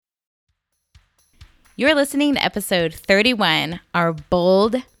You're listening to episode 31, our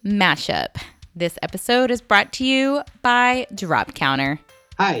bold mashup. This episode is brought to you by Drop Counter.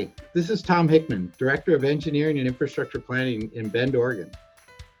 Hi, this is Tom Hickman, Director of Engineering and Infrastructure Planning in Bend, Oregon.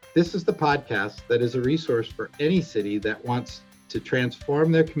 This is the podcast that is a resource for any city that wants to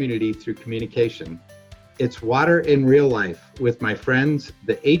transform their community through communication. It's water in real life with my friends,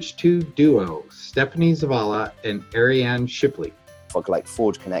 the H2 duo, Stephanie Zavala and Ariane Shipley. Like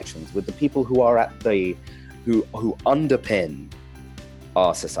forge connections with the people who are at the who underpin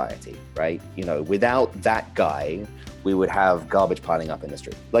our society, right? You know, without that guy, we would have garbage piling up in the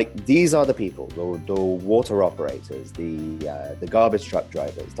street. Like, these are the people, the water operators, the garbage truck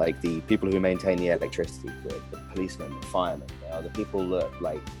drivers, like the people who maintain the electricity grid, the policemen, the firemen. They are the people that,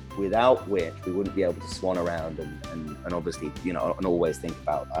 like, without which we wouldn't be able to swan around and obviously, you know, and always think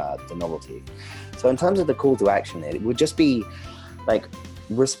about the novelty. So in terms of the call to action, it would just be like,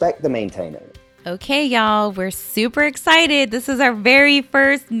 respect the maintainer. Okay, y'all, we're super excited. This is our very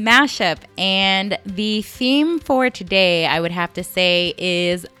first mashup, and the theme for today, I would have to say,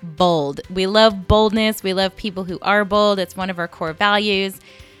 is bold. We love boldness. We love people who are bold. It's one of our core values.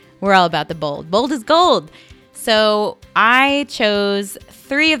 We're all about the bold. Bold is gold. So I chose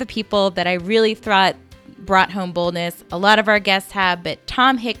 3 of the people that I really thought brought home boldness. A lot of our guests have, but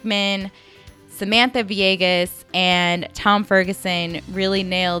Tom Hickman, Samantha Villegas, and Tom Ferguson really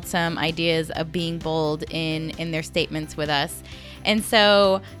nailed some ideas of being bold in their statements with us. And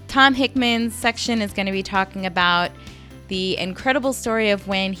so Tom Hickman's section is going to be talking about the incredible story of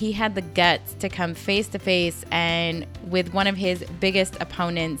when he had the guts to come face to face and with one of his biggest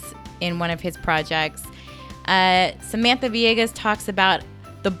opponents in one of his projects. Samantha Villegas talks about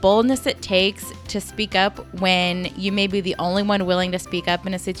the boldness it takes to speak up when you may be the only one willing to speak up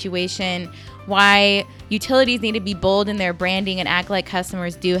in a situation, why utilities need to be bold in their branding and act like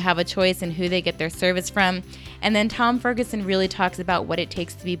customers do have a choice in who they get their service from. And then Tom Ferguson really talks about what it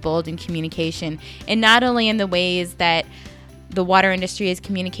takes to be bold in communication, and not only in the ways that the water industry is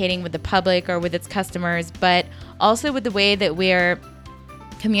communicating with the public or with its customers, but also with the way that we're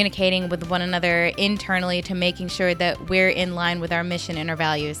communicating with one another internally to making sure that we're in line with our mission and our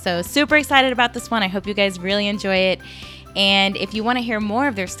values. So super excited about this one. I hope you guys really enjoy it. And if you want to hear more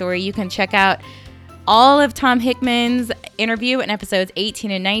of their story, you can check out all of Tom Hickman's interview in episodes 18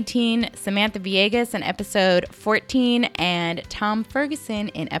 and 19, Samantha Villegas in episode 14, and Tom Ferguson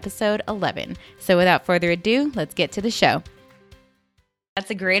in episode 11. So without further ado, let's get to the show. That's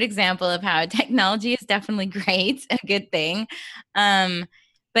a great example of how technology is definitely great, a good thing.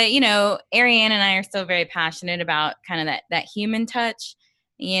 But, you know, Ariane and I are still very passionate about kind of that human touch.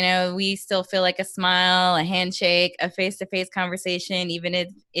 You know, we still feel like a smile, a handshake, a face-to-face conversation, even if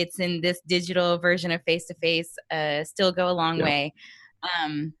it's in this digital version of face-to-face, still go a long way.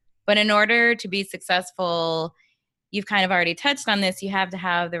 But in order to be successful, you've kind of already touched on this, you have to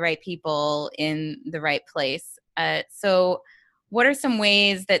have the right people in the right place. So what are some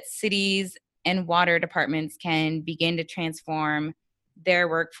ways that cities and water departments can begin to transform their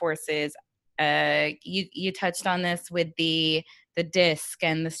workforces? You touched on this with the DISC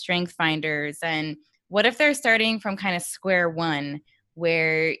and the strength finders. And what if they're starting from kind of square one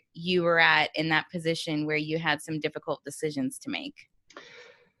where you were at in that position where you had some difficult decisions to make?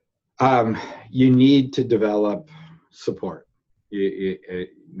 You need to develop support. You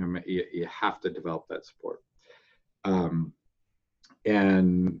have to develop that support. One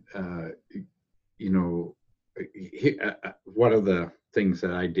of the things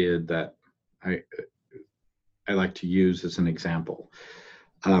that I did that I like to use as an example,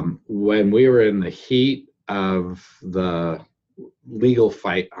 when we were in the heat of the legal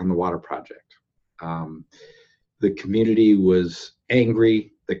fight on the water project, the community was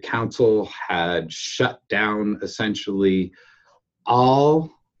angry. The council had shut down essentially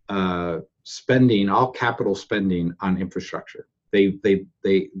all capital spending on infrastructure. They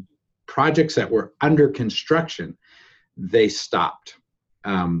projects that were under construction, they stopped.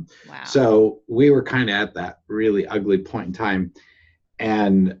 Wow. So we were kind of at that really ugly point in time.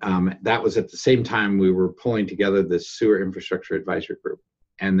 And that was at the same time we were pulling together this sewer infrastructure advisory group.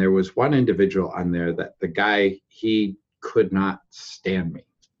 And there was one individual on there that the guy, he could not stand me.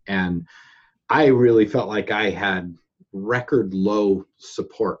 And I really felt like I had record low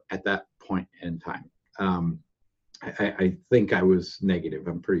support at that point in time. I think I was negative,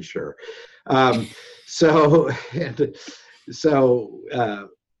 I'm pretty sure.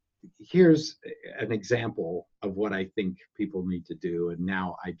 Here's an example of what I think people need to do, and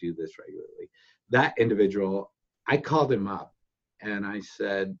now I do this regularly. That individual, I called him up and I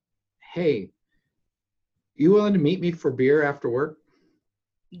said, "Hey, you willing to meet me for beer after work?"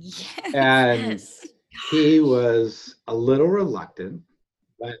 Yes. And yes. he was a little reluctant,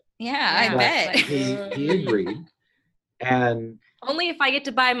 but I bet. he agreed. And only if I get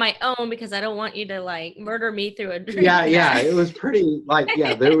to buy my own, because I don't want you to like murder me through a drink. Yeah. It was pretty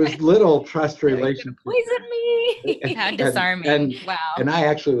there was little trust relationship. Poison me. How disarming. Wow. And I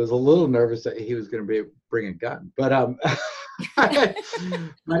actually was a little nervous that he was going to bring a gun. But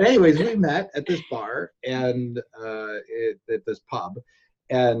but anyways, we met at this bar and at this pub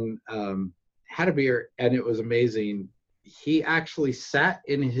and had a beer, and it was amazing. He actually sat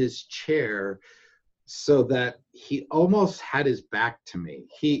in his chair so that he almost had his back to me.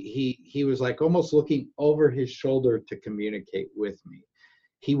 He was like almost looking over his shoulder to communicate with me.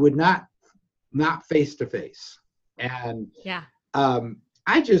 He would not face to face. And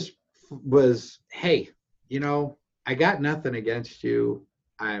I just was, hey, I got nothing against you.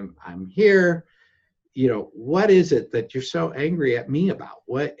 I'm here. What is it that you're so angry at me about?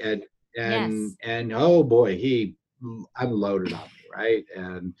 What? And oh boy, he unloaded on me, right?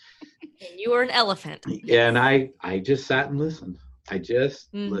 And you were an elephant. And I just sat and listened. I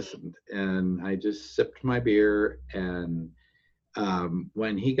just listened, and I just sipped my beer. And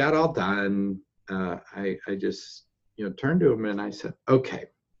when he got all done, I just turned to him and I said, okay,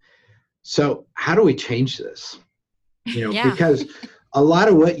 so how do we change this? Because a lot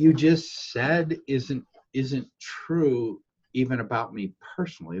of what you just said isn't true even about me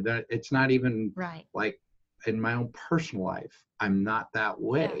personally. That it's not even like in my own personal life, I'm not that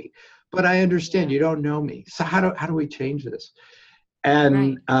way. But I understand you don't know me. So how do we change this?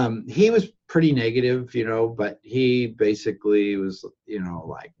 And he was pretty negative, but he basically was,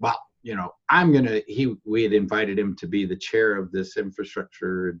 like, well, we had invited him to be the chair of this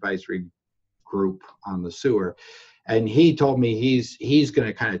infrastructure advisory group on the sewer. And he told me he's going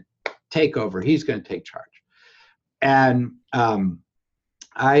to kind of take over. He's going to take charge. And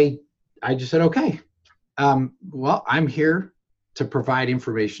I just said, okay, well, I'm here to provide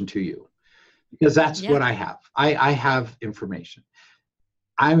information to you, because that's what I have. I have information.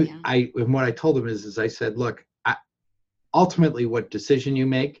 And what I told him is I said, look, ultimately what decision you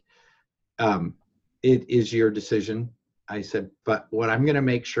make, it is your decision. I said, but what I'm going to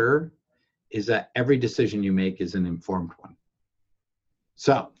make sure is that every decision you make is an informed one.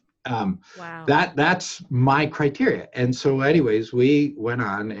 So that's my criteria. And so anyways, we went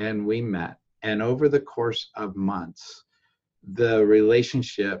on and we met, and over the course of months, the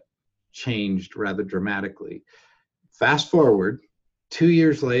relationship changed rather dramatically. Fast forward 2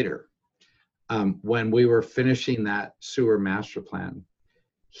 years later, when we were finishing that sewer master plan,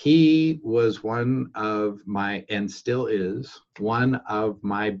 he was one of my, and still is, one of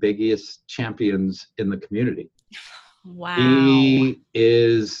my biggest champions in the community. Wow. He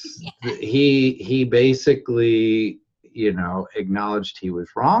is, he basically, acknowledged he was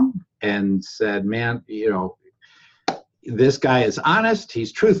wrong and said, man, this guy is honest,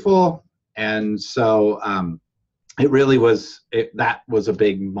 he's truthful. And so it really was, that was a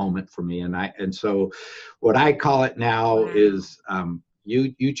big moment for me. And so what I call it now is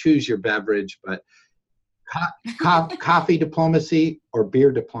you choose your beverage, but coffee diplomacy or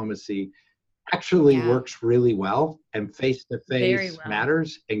beer diplomacy actually works really well, and face-to-face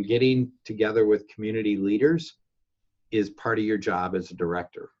matters, and getting together with community leaders is part of your job as a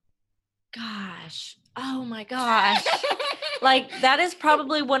director. Gosh. Oh my gosh. Like, that is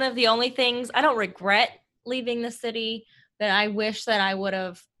probably one of the only things I don't regret leaving the city, but I wish that I would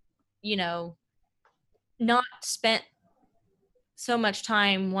have, not spent so much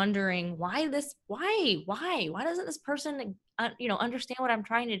time wondering why doesn't this person, understand what I'm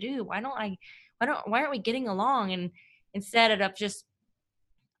trying to do? Why aren't we getting along? And instead of just,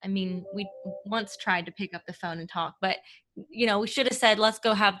 we once tried to pick up the phone and talk, but we should have said, let's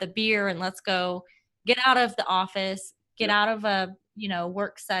go have the beer and let's go get out of the office, get out of a,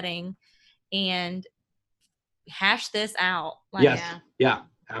 work setting and hash this out. Yeah,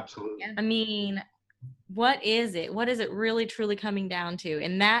 absolutely. What is it? What is it really truly coming down to?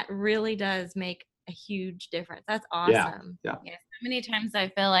 And that really does make a huge difference. That's awesome. Yeah. So many times I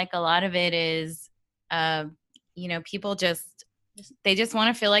feel like a lot of it is, people they just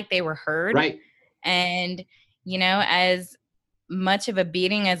want to feel like they were heard. Right. And, as much of a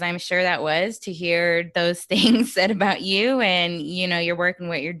beating as I'm sure that was to hear those things said about you and, your work and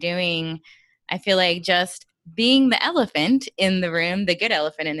what you're doing, I feel like just being the elephant in the room, the good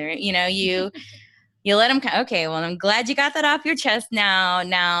elephant in the room, you let them, okay, well, I'm glad you got that off your chest now.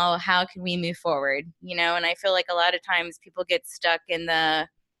 Now, how can we move forward? And I feel like a lot of times people get stuck in the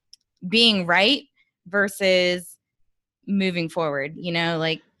being right versus moving forward,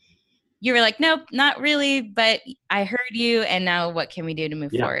 like you were like, nope, not really, but I heard you. And now what can we do to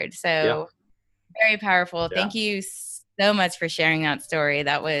move forward? So Very powerful. Yeah. Thank you so much for sharing that story.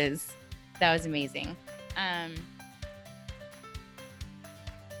 That was amazing.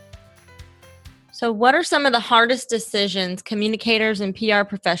 So what are some of the hardest decisions communicators and PR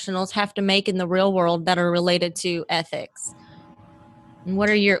professionals have to make in the real world that are related to ethics? And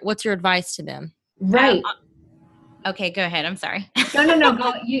what's your advice to them? Right. Okay, go ahead. I'm sorry. No.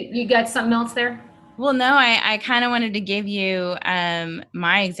 Go. You got something else there? Well, no, I kind of wanted to give you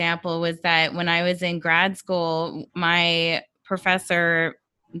my example was that when I was in grad school, my professor,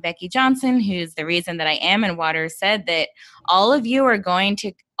 Becky Johnson, who's the reason that I am in water, said that all of you are going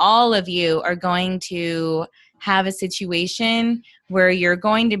to have a situation where you're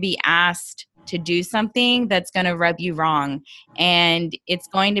going to be asked to do something that's going to rub you wrong. And it's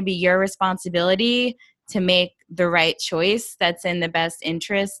going to be your responsibility to make the right choice that's in the best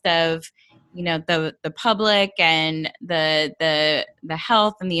interest of the public and the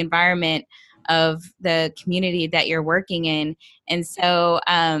health and the environment of the community that you're working in. And so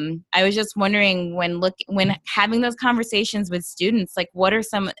I was just wondering when having those conversations with students, like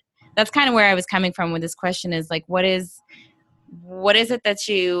that's kind of where I was coming from with this question is like, what is it that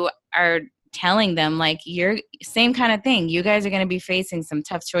you are telling them? Like, you're same kind of thing. You guys are going to be facing some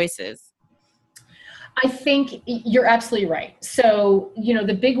tough choices. I think you're absolutely right. So,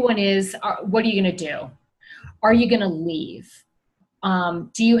 the big one is, what are you going to do? Are you going to leave?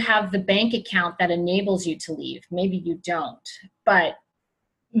 Do you have the bank account that enables you to leave? Maybe you don't, but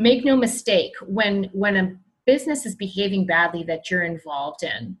make no mistake, when a business is behaving badly that you're involved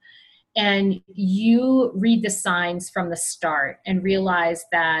in, and you read the signs from the start and realize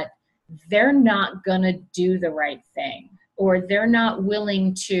that they're not going to do the right thing, or they're not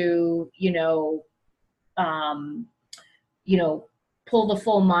willing to, pull the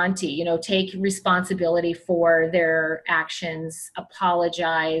full Monty, take responsibility for their actions,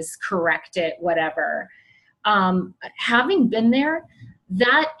 apologize, correct it, whatever. Having been there,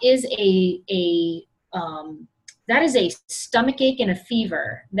 that is a stomachache and a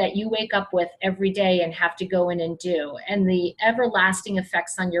fever that you wake up with every day and have to go in and do. And the everlasting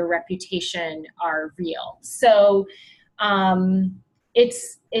effects on your reputation are real. So, the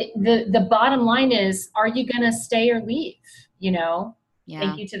bottom line is, are you going to stay or leave? Yeah.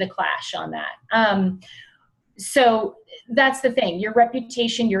 Thank you to the Clash on that. So that's the thing, your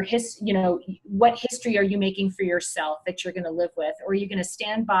reputation, what history are you making for yourself that you're going to live with? Or are you going to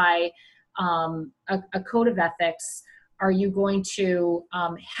stand by a code of ethics? Are you going to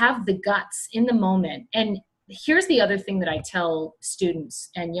have the guts in the moment? And here's the other thing that I tell students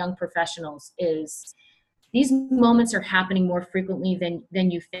and young professionals is, these moments are happening more frequently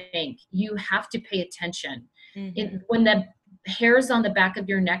than you think. You have to pay attention. Mm-hmm. When the hairs on the back of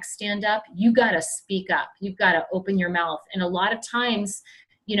your neck stand up, you got to speak up. You've got to open your mouth. And a lot of times,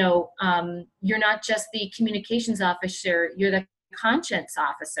 you're not just the communications officer, you're the conscience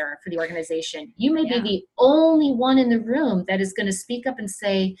officer for the organization. You may be the only one in the room that is going to speak up and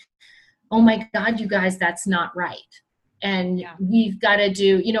say, oh my God, you guys, that's not right. And we've got to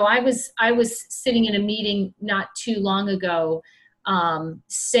do, I was sitting in a meeting not too long ago,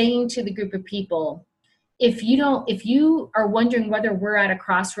 saying to the group of people, if you are wondering whether we're at a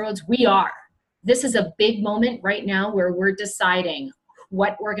crossroads, we are. This is a big moment right now where we're deciding,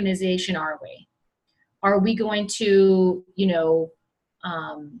 what organization are we? Are we going to,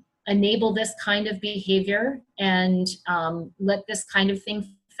 enable this kind of behavior and let this kind of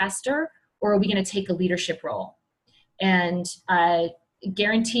thing fester? Or are we going to take a leadership role? And I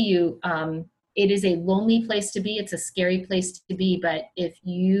guarantee you, it is a lonely place to be. It's a scary place to be. But if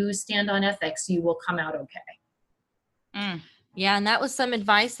you stand on ethics, you will come out okay. Yeah, and that was some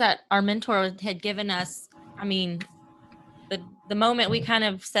advice that our mentor had given us. I mean, the moment we kind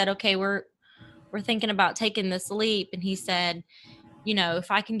of said, okay, we're thinking about taking this leap, and he said, if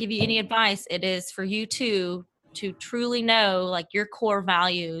I can give you any advice, it is for you to truly know like your core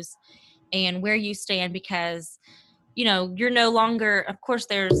values and where you stand, because you're no longer, of course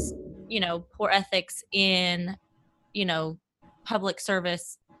there's, poor ethics in, public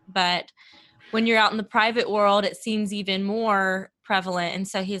service, but when you're out in the private world, it seems even more prevalent. And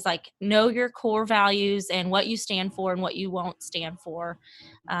so he's like, know your core values and what you stand for and what you won't stand for,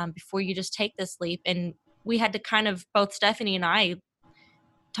 before you just take this leap. And we had to kind of, both Stephanie and I,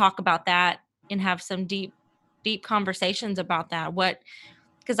 talk about that and have some deep conversations about that.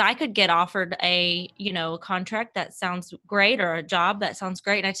 Because I could get offered a contract that sounds great, or a job that sounds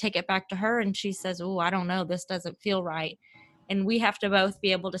great, and I take it back to her and she says, oh, I don't know, this doesn't feel right. And we have to both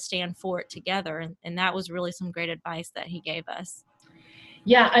be able to stand for it together. And that was really some great advice that he gave us.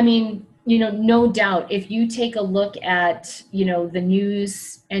 Yeah, I mean, no doubt, if you take a look at, the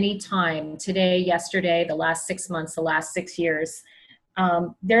news anytime, today, yesterday, the last 6 months, the last 6 years,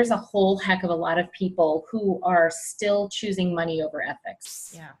 there's a whole heck of a lot of people who are still choosing money over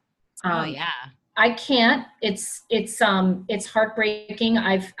ethics. Yeah. Oh Um, yeah. I can't. It's heartbreaking.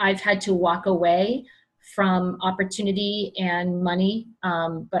 I've had to walk away from opportunity and money,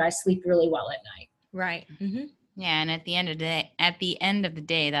 but I sleep really well at night. Right. Mm-hmm. Yeah, and at the end of the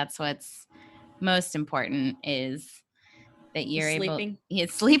day, that's what's most important is that you're able. Sleeping.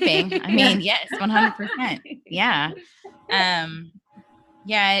 It's sleeping. I mean, yes, 100%. Yeah.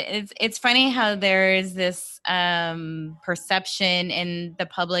 Yeah, it's funny how there is this perception in the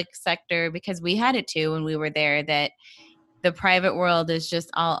public sector, because we had it too when we were there, that the private world is just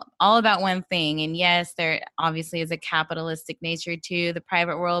all about one thing. And yes, there obviously is a capitalistic nature to the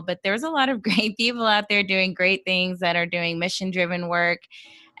private world, but there's a lot of great people out there doing great things that are doing mission driven work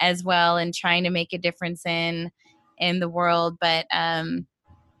as well, and trying to make a difference in the world. But that's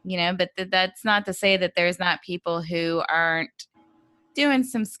not to say that there's not people who aren't doing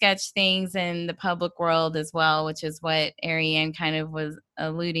some sketch things in the public world as well, which is what Ariane kind of was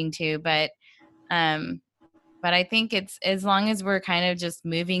alluding to. But I think it's, as long as we're kind of just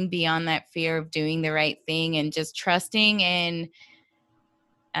moving beyond that fear of doing the right thing and just trusting in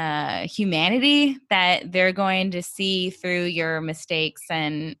humanity, that they're going to see through your mistakes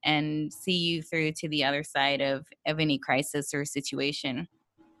and see you through to the other side of any crisis or situation.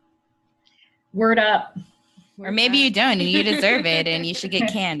 Word up. Or maybe you don't and you deserve it and you should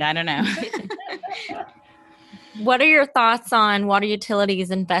get canned. I don't know. What are your thoughts on water utilities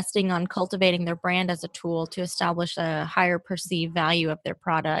investing on cultivating their brand as a tool to establish a higher perceived value of their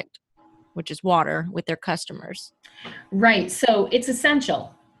product, which is water, with their customers? Right. So it's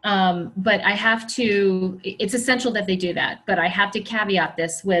essential. But it's essential that they do that. But I have to caveat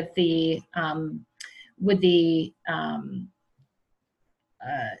this with the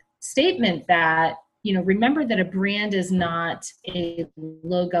statement that, remember that a brand is not a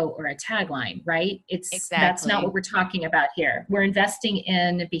logo or a tagline, right? That's not what we're talking about here. We're investing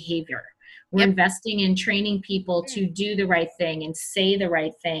in behavior. We're investing in training people to do the right thing and say the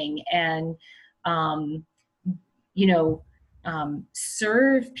right thing and,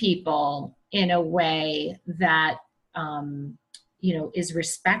 serve people in a way that, is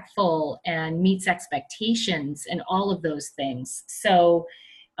respectful and meets expectations and all of those things. So,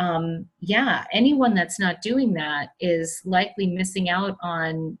 anyone that's not doing that is likely missing out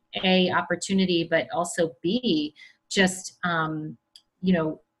on A, opportunity, but also B, just,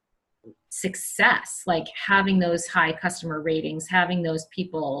 success, like having those high customer ratings, having those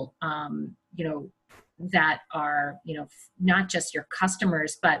people, that are, not just your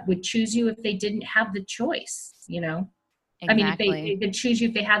customers, but would choose you if they didn't have the choice, Exactly. I mean, if they could choose you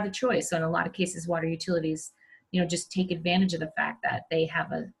if they had the choice. So in a lot of cases, water utilities, just take advantage of the fact that they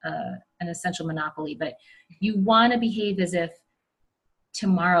have an essential monopoly. But you want to behave as if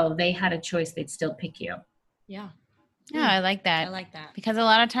tomorrow they had a choice, they'd still pick you. Yeah. Yeah, I like that. I like that. Because a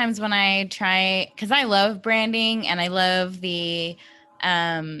lot of times when I try, because I love branding and I love the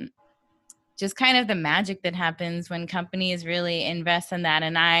just kind of the magic that happens when companies really invest in that.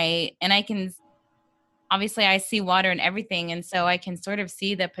 And I can, obviously I see water in everything. And so I can sort of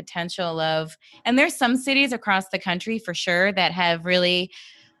see the potential of, and there's some cities across the country for sure that have really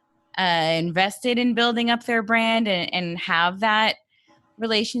invested in building up their brand and have that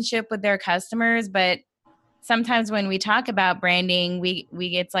relationship with their customers. But sometimes when we talk about branding, we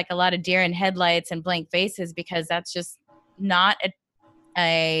it's like a lot of deer in headlights and blank faces, because that's just not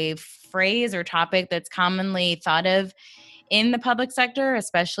a phrase or topic that's commonly thought of in the public sector,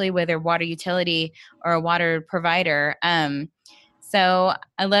 especially with a water utility or a water provider. So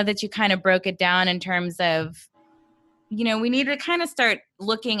I love that you kind of broke it down in terms of, we need to kind of start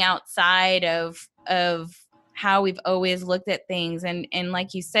looking outside of how we've always looked at things. And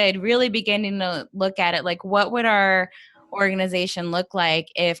like you said, really beginning to look at it like, what would our organization look like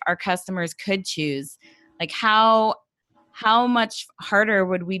if our customers could choose? Like how much harder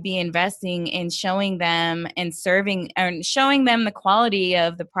would we be investing in showing them and serving and showing them the quality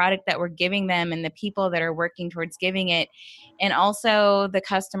of the product that we're giving them and the people that are working towards giving it, and also the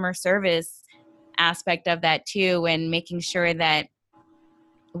customer service aspect of that too, and making sure that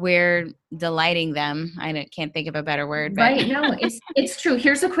we're delighting them. I can't think of a better word, but right. No, it's true.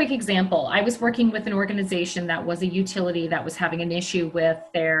 Here's a quick example. I was working with an organization that was a utility that was having an issue with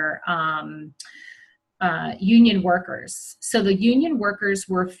their union workers. So the union workers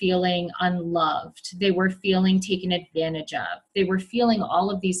were feeling unloved. They were feeling taken advantage of. They were feeling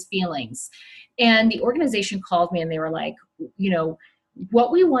all of these feelings. And the organization called me and they were like,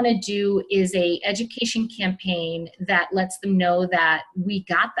 what we want to do is a education campaign that lets them know that we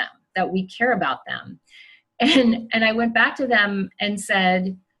got them, that we care about them. And I went back to them and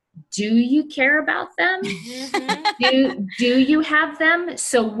said, do you care about them? Do you have them?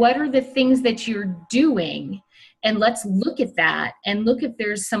 So what are the things that you're doing? And let's look at that and look if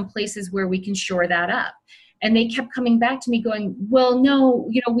there's some places where we can shore that up. And they kept coming back to me going, well, no,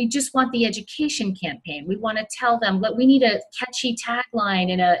 we just want the education campaign. We want to tell them, we need a catchy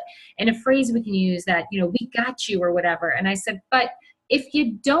tagline and a phrase we can use that, we got you or whatever. And I said, but if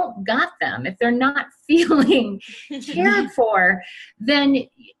you don't got them, if they're not feeling cared for, then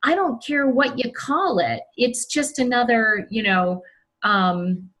I don't care what you call it. It's just another,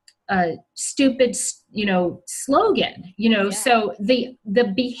 stupid, slogan, Yeah. So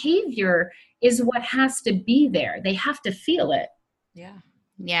the behavior is what has to be there. They have to feel it. Yeah.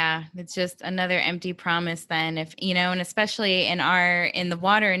 Yeah. It's just another empty promise then, if, and especially in the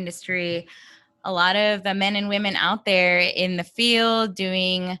water industry, a lot of the men and women out there in the field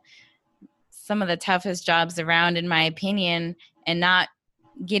doing some of the toughest jobs around, in my opinion, and not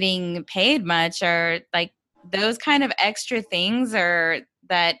getting paid much, are like those kind of extra things, or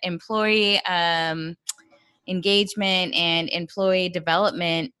that employee engagement and employee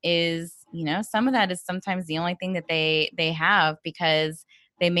development is, some of that is sometimes the only thing that they have, because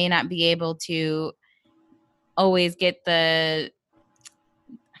they may not be able to always get the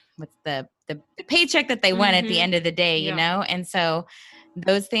paycheck that they want at the end of the day, and so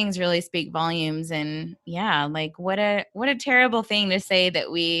those things really speak volumes. And yeah, like what a terrible thing to say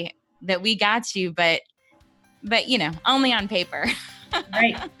that we got you, but only on paper.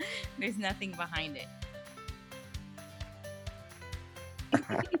 Right. There's nothing behind it.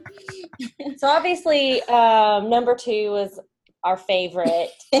 So obviously, number 2 was our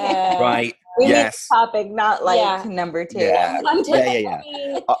favorite. Right. We need Yes. a topic, not like number 2. Yeah. Yeah.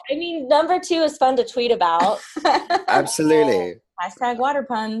 I mean, number 2 is fun to tweet about. Absolutely. Hashtag water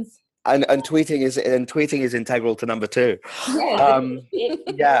puns. And tweeting is integral to number 2. Yes.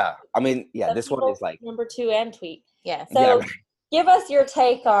 Yeah. I mean, yeah, this one is like number 2 and tweet. Yes. So give us your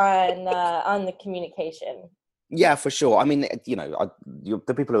take on the communication. Yeah, for sure. I mean,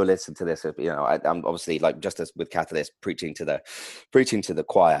 the people who are listening to this, I'm obviously, like, just as with Catalyst, preaching to the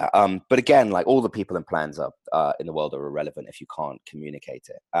choir. But again, like, all the people and plans in the world are irrelevant if you can't communicate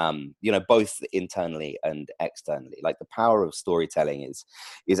it. Both internally and externally. Like, the power of storytelling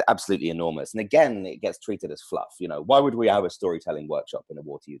is absolutely enormous. And again, it gets treated as fluff. Why would we have a storytelling workshop in a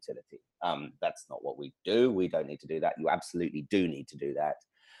water utility? That's not what we do. We don't need to do that. You absolutely do need to do that.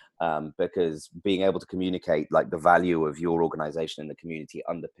 Because being able to communicate, like, the value of your organization in the community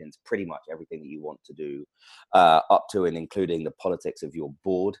underpins pretty much everything that you want to do, up to and including the politics of your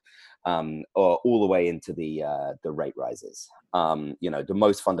board, or all the way into the rate rises. The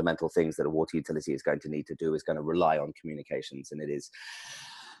most fundamental things that a water utility is going to need to do is going to rely on communications, and it is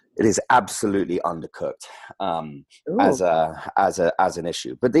absolutely undercooked as an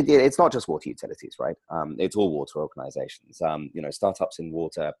issue. But it's not just water utilities, right? It's all water organizations. Startups in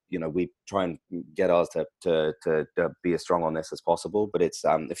water. We try and get ours to be as strong on this as possible. But it's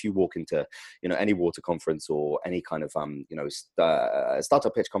if you walk into any water conference or any kind of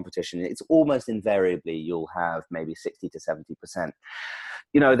startup pitch competition, it's almost invariably you'll have maybe 60 to 70%.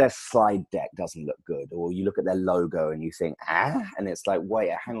 Their slide deck doesn't look good, or you look at their logo and you think, and it's like,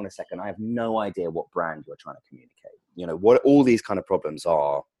 wait, hang on a second, I have no idea what brand you're trying to communicate. What all these kind of problems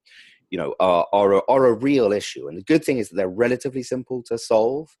are a real issue. And the good thing is that they're relatively simple to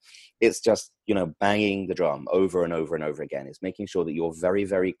solve. It's just, banging the drum over and over and over again. It's making sure that you're very,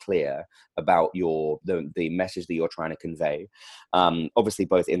 very clear about the message that you're trying to convey. Obviously,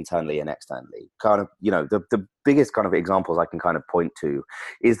 both internally and externally. Kind of, the biggest kind of examples I can kind of point to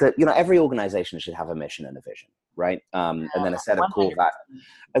is that, every organization should have a mission and a vision, right? And then a set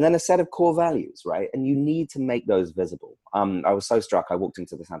of core values, right? And you need to make those visible. I was so struck. I walked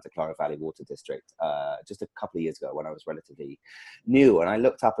into the Santa Clara Valley Water District just a couple of years ago when I was relatively new, and I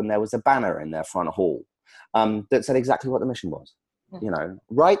looked up and there was a banner in their front hall that said exactly what the mission was.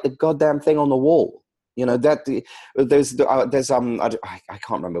 Write the goddamn thing on the wall. I can't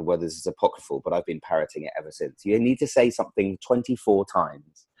remember whether this is apocryphal, but I've been parroting it ever since. You need to say something 24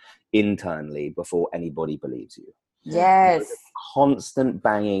 times internally before anybody believes you. Yes. Constant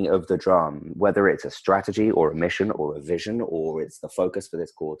banging of the drum, whether it's a strategy or a mission or a vision, or it's the focus for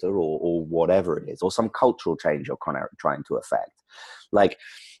this quarter, or whatever it is, or some cultural change you're kind of trying to affect. Like,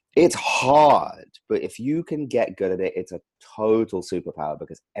 it's hard, but if you can get good at it, it's a total superpower,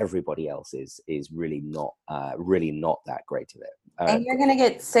 because everybody else is really not that great at it. And you're going to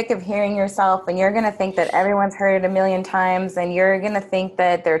get sick of hearing yourself, and you're going to think that everyone's heard it a million times, and you're going to think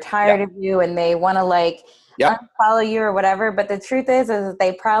that they're tired of you and they want to unfollow you or whatever. But the truth is that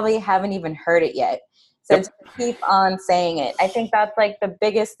they probably haven't even heard it yet. So just keep on saying it. I think that's like the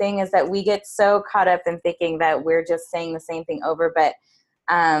biggest thing, is that we get so caught up in thinking that we're just saying the same thing over, but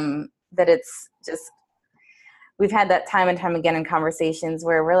that it's just, we've had that time and time again in conversations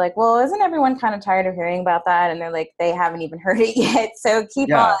where we're like, well, isn't everyone kind of tired of hearing about that? And they're like, they haven't even heard it yet. So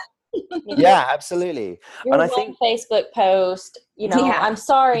keep on. Yeah, absolutely. Your and I one think Facebook post, I'm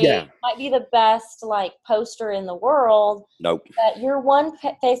sorry, might be the best poster in the world. Nope. But your one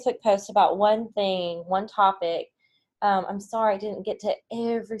Facebook post about one thing, one topic, I'm sorry I didn't get to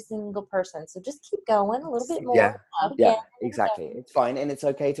every single person. So just keep going a little bit more. Yeah, exactly. It's fine, and it's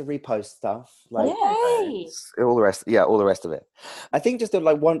okay to repost stuff. All the rest. Yeah, all the rest of it. I think just the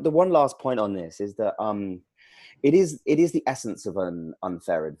one last point on this is that it is the essence of an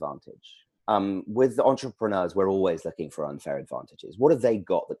unfair advantage. With entrepreneurs, we're always looking for unfair advantages. What have they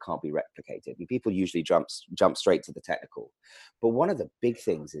got that can't be replicated? And people usually jump straight to the technical. But one of the big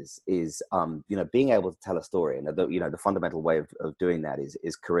things is being able to tell a story, and the fundamental way of doing that is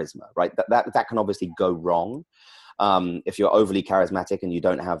charisma, right? That can obviously go wrong. If you're overly charismatic and you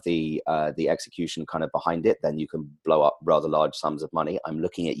don't have the execution kind of behind it, then you can blow up rather large sums of money. I'm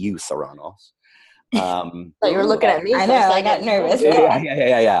looking at you, Theranos. So you were looking at me. I know. I got nervous.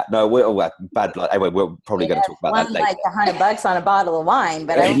 Yeah. No, we're bad blood. Anyway, we're probably going to talk about that later. Like $100 on a bottle of wine,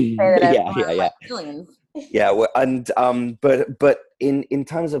 but I wouldn't say that. Millions. Yeah, well, and but in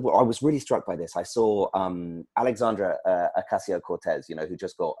terms of, I was really struck by this. I saw Alexandra Ocasio-Cortez, who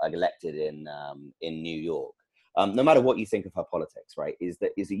just got elected in New York. No matter what you think of her politics, right, is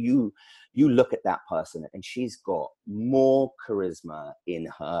that you look at that person and she's got more charisma in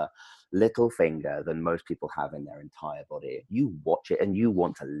her little finger than most people have in their entire body. You watch it and you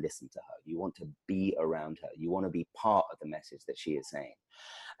want to listen to her. You want to be around her. You want to be part of the message that she is saying.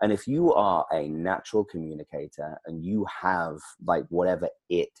 And if you are a natural communicator and you have whatever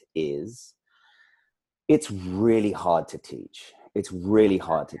it is, it's really hard to teach. It's really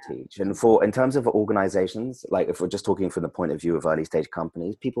hard to teach. And in terms of organizations, if we're just talking from the point of view of early stage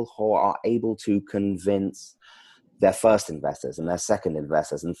companies, people who are able to convince their first investors and their second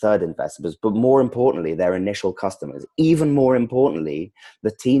investors and third investors, but more importantly, their initial customers, even more importantly, the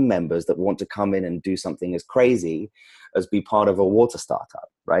team members that want to come in and do something as crazy as be part of a water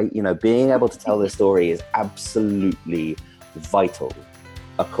startup, right? Being able to tell this story is absolutely vital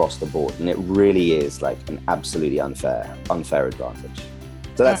across the board, and it really is an absolutely unfair advantage.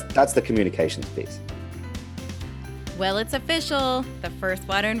 So that's the communications piece. Well, it's official. The first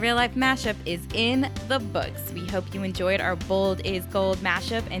Water in Real Life mashup is in the books. We hope you enjoyed our Bold is Gold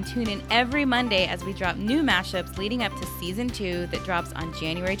mashup, and tune in every Monday as we drop new mashups leading up to season 2 that drops on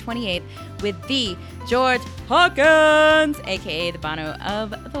January 28th with the George Hawkins, aka the Bono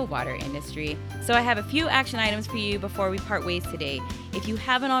of the water industry. So I have a few action items for you before we part ways today. If you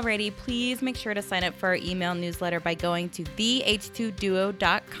haven't already, please make sure to sign up for our email newsletter by going to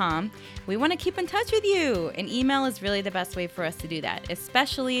theh2duo.com. We want to keep in touch with you, and email is really the best way for us to do that,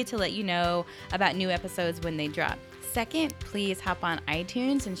 especially to let you know about new episodes when they drop. Second, please hop on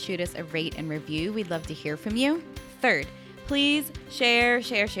iTunes and shoot us a rate and review. We'd love to hear from you. Third, please share.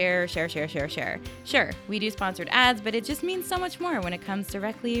 Sure, we do sponsored ads, but it just means so much more when it comes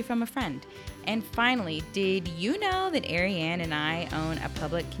directly from a friend. And finally, did you know that Ariane and I own a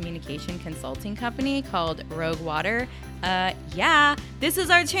public communication consulting company called Rogue Water? Yeah, this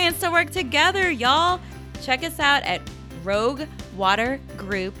is our chance to work together, y'all. Check us out at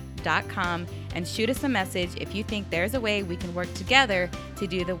roguewatergroup.com and shoot us a message if you think there's a way we can work together to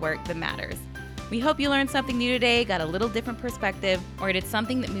do the work that matters. We hope you learned something new today, got a little different perspective, or did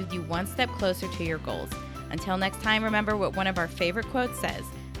something that moved you one step closer to your goals. Until next time, remember what one of our favorite quotes says: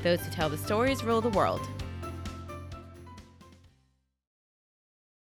 those who tell the stories rule the world.